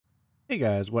Hey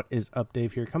guys, what is up?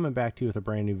 Dave here, coming back to you with a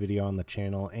brand new video on the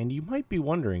channel, and you might be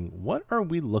wondering, what are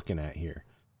we looking at here?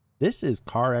 This is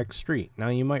CarX Street. Now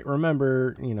you might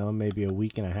remember, maybe a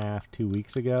week and a half, 2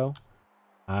 weeks ago,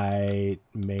 I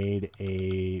made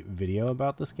a video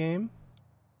about this game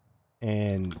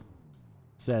and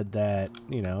said that,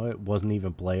 it wasn't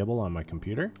even playable on my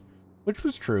computer, which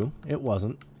was true. It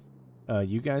wasn't.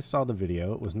 You guys saw the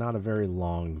video. It was not a very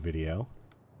long video.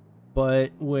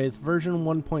 But with version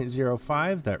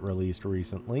 1.05 that released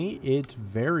recently, it's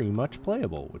very much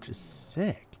playable, which is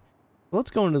sick. Let's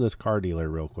go into this car dealer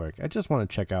real quick. I just want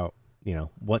to check out,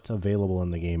 what's available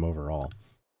in the game overall.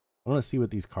 I want to see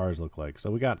what these cars look like.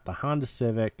 So we got the Honda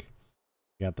Civic,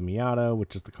 we got the Miata,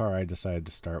 which is the car I decided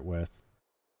to start with.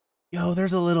 Yo,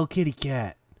 there's a little kitty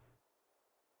cat.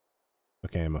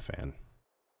 Okay, I'm a fan.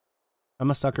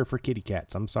 I'm a sucker for kitty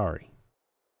cats. I'm sorry.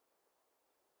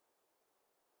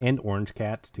 And orange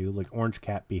cats, too. Like, orange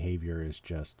cat behavior is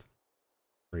just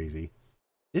crazy.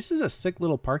 This is a sick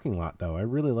little parking lot, though. I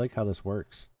really like how this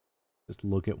works. Just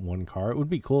look at one car. It would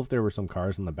be cool if there were some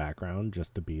cars in the background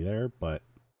just to be there, but,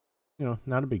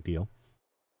 not a big deal.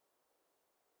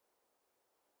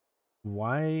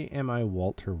 Why am I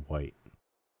Walter White?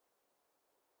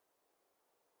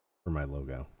 For my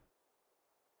logo.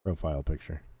 Profile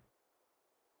picture.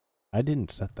 I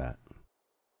didn't set that.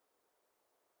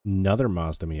 Another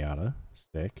Mazda Miata.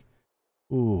 Stick.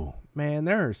 Ooh, man,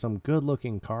 there are some good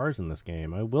looking cars in this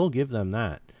game. I will give them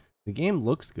that. The game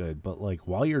looks good, but like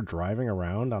while you're driving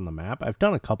around on the map, I've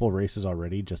done a couple races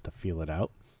already just to feel it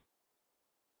out.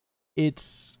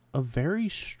 It's a very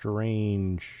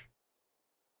strange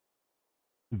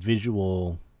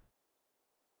visual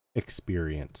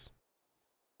experience.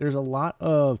 There's a lot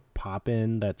of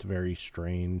pop-in that's very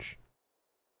strange.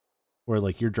 Where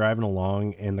like you're driving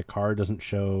along and the car doesn't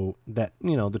show that,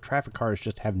 the traffic cars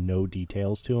just have no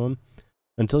details to them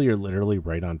until you're literally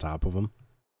right on top of them.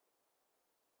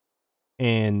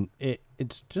 And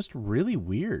it's just really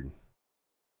weird.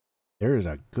 There is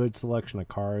a good selection of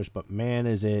cars, but man,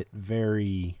 is it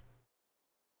very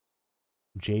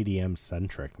JDM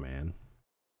centric, man.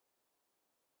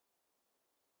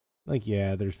 Like,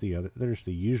 yeah, there's the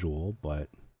usual, but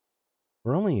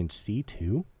we're only in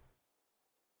C2.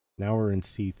 Now we're in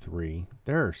C3.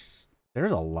 There's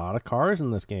a lot of cars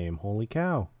in this game. Holy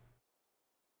cow.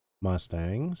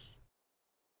 Mustangs.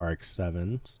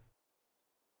 RX-7s.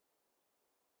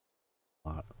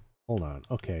 Hold on.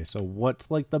 Okay, so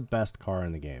what's like the best car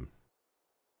in the game?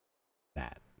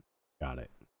 That. Got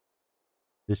it.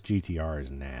 This GTR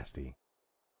is nasty.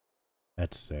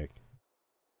 That's sick.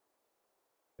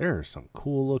 There are some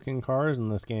cool looking cars in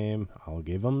this game. I'll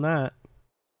give them that.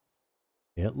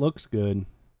 It looks good.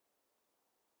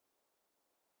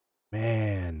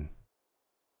 Man.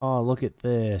 Oh, look at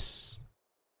this.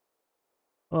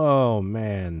 Oh,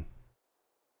 man.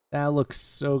 That looks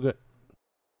so good.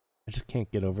 I just can't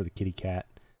get over the kitty cat.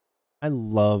 I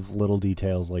love little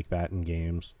details like that in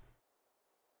games.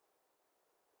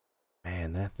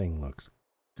 Man, that thing looks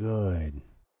good.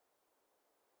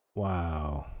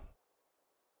 Wow.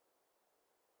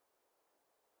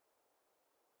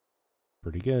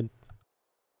 Pretty good.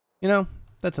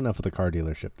 That's enough of the car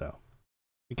dealership, though.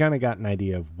 You kind of got an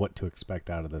idea of what to expect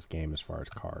out of this game as far as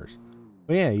cars.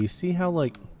 But yeah, you see how,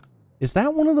 like, is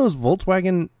that one of those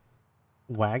Volkswagen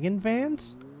wagon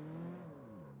vans?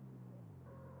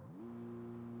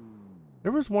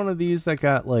 There was one of these that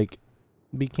got, like,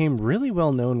 became really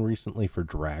well known recently for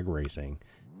drag racing.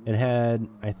 It had,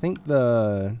 I think,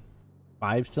 the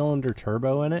 5-cylinder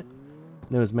turbo in it,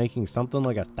 and it was making something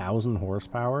like 1,000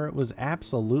 horsepower. It was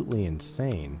absolutely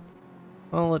insane.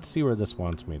 Well, let's see where this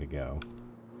wants me to go.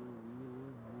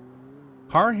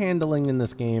 Car handling in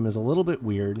this game is a little bit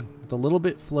weird. It's a little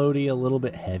bit floaty, a little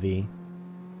bit heavy.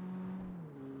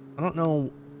 I don't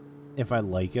know if I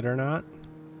like it or not.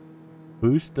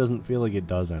 Boost doesn't feel like it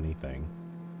does anything.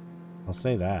 I'll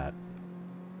say that.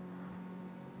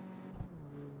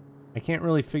 I can't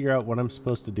really figure out what I'm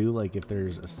supposed to do, like if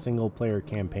there's a single player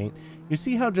campaign. You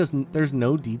see how just there's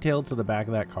no detail to the back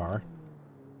of that car?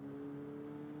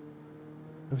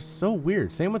 It was so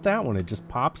weird. Same with that one. It just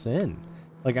pops in.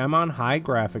 Like, I'm on high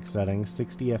graphics settings,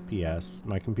 60 FPS.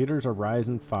 My computer's a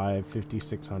Ryzen 5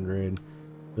 5600,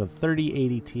 the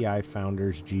 3080 Ti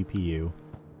Founders GPU.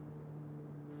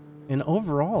 And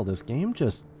overall, this game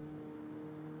just,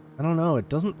 I don't know, it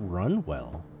doesn't run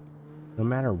well. No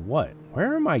matter what.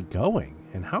 Where am I going?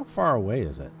 And how far away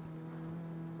is it?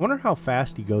 I wonder how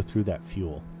fast you go through that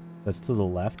fuel. That's to the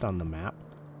left on the map.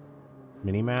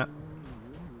 Mini-map.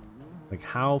 Like,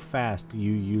 how fast do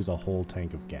you use a whole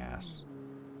tank of gas?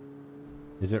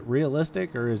 Is it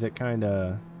realistic, or is it kind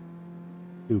of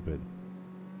stupid.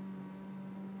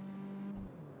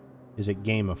 Is it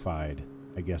gamified?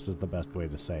 I guess is the best way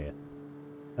to say it.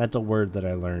 That's a word that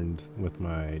I learned with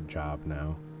my job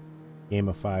now.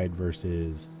 Gamified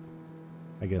versus,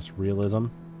 I guess, realism.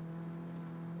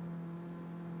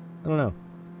 I don't know.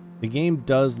 The game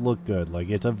does look good. Like,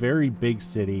 it's a very big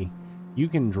city. You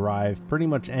can drive pretty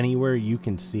much anywhere you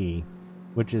can see,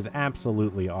 which is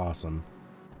absolutely awesome.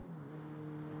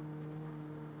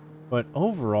 But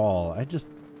overall,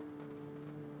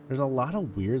 there's a lot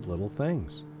of weird little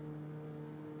things.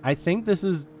 I think this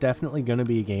is definitely going to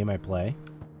be a game I play.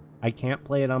 I can't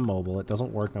play it on mobile. It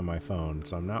doesn't work on my phone,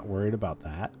 so I'm not worried about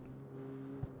that.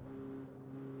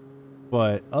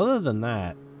 But other than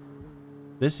that,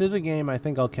 this is a game I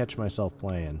think I'll catch myself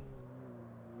playing.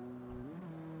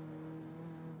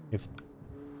 If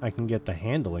I can get the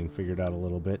handling figured out a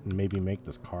little bit and maybe make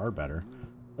this car better.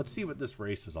 Let's see what this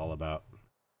race is all about.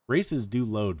 Races do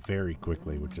load very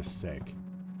quickly, which is sick.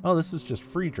 Oh, this is just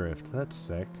free drift. That's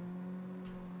sick.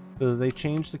 So do they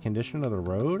change the condition of the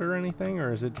road or anything?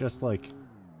 Or is it just like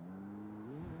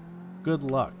good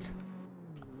luck?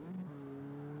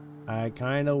 I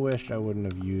kind of wish I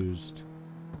wouldn't have used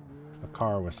a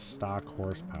car with stock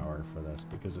horsepower for this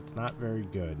because it's not very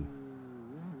good.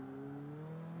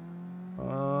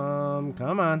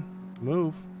 Come on.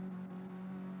 Move.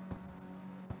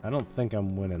 I don't think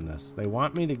I'm winning this. They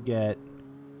want me to get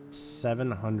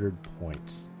 700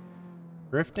 points.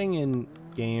 Drifting in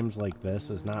games like this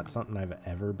is not something I've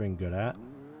ever been good at.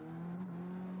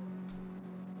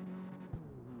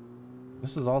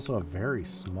 This is also a very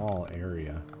small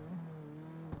area.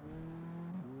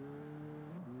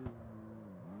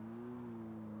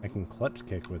 I can clutch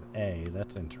kick with A.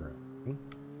 That's interesting.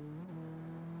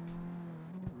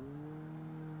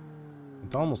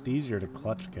 It's almost easier to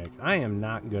clutch kick. I am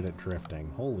not good at drifting.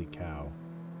 Holy cow.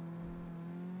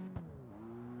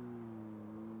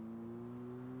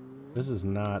 This is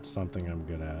not something I'm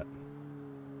good at.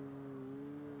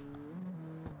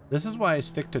 This is why I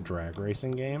stick to drag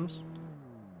racing games.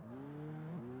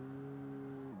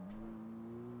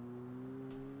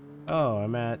 Oh,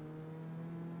 I'm at...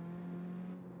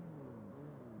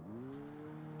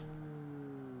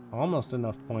 almost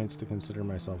enough points to consider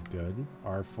myself good.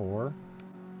 R4.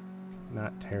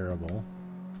 Not terrible.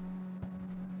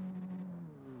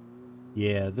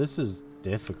 Yeah, this is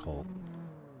difficult.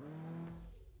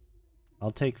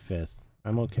 I'll take 5th.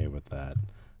 I'm okay with that.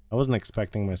 I wasn't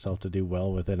expecting myself to do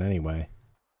well with it anyway.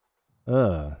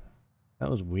 Ugh. That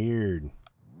was weird.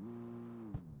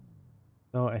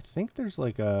 So I think there's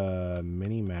like a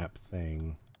mini-map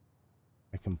thing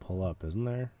I can pull up, isn't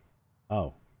there?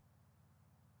 Oh.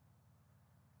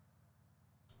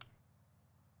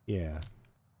 Yeah.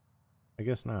 I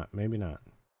guess not. Maybe not.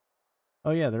 Oh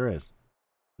yeah, there is.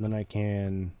 And then I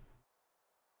can...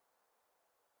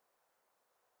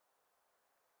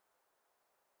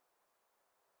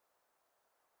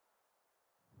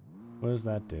 What does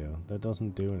that do? That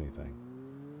doesn't do anything.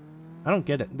 I don't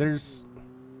get it. There's...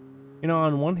 You know,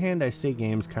 on one hand, I say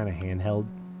games kind of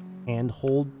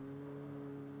handhold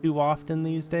too often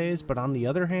these days, but on the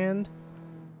other hand,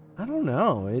 I don't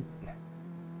know.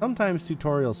 Sometimes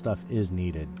tutorial stuff is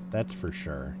needed. That's for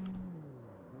sure.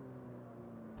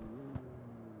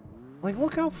 Like,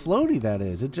 look how floaty that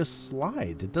is. It just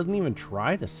slides. It doesn't even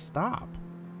try to stop.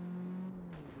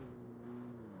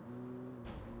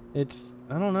 It's,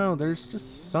 I don't know, there's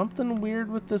just something weird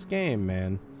with this game,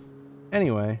 man.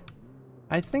 Anyway,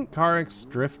 I think CarX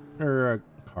Drift, or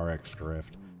CarX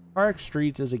Drift. CarX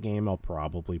Streets is a game I'll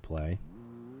probably play.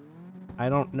 I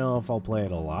don't know if I'll play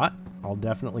it a lot. I'll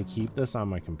definitely keep this on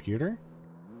my computer.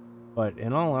 But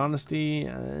in all honesty,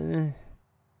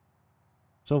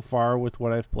 so far with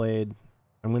what I've played,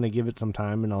 I'm going to give it some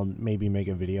time and I'll maybe make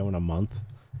a video in a month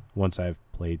once I've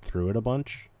played through it a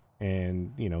bunch.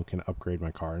 And, you know, can upgrade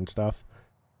my car and stuff.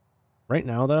 Right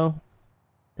now, though,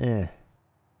 I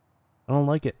don't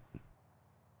like it.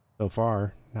 So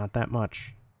far, not that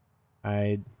much.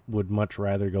 I would much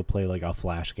rather go play, like, a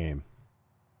Flash game.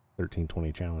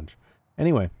 1320 challenge.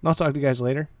 Anyway, I'll talk to you guys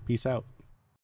later. Peace out.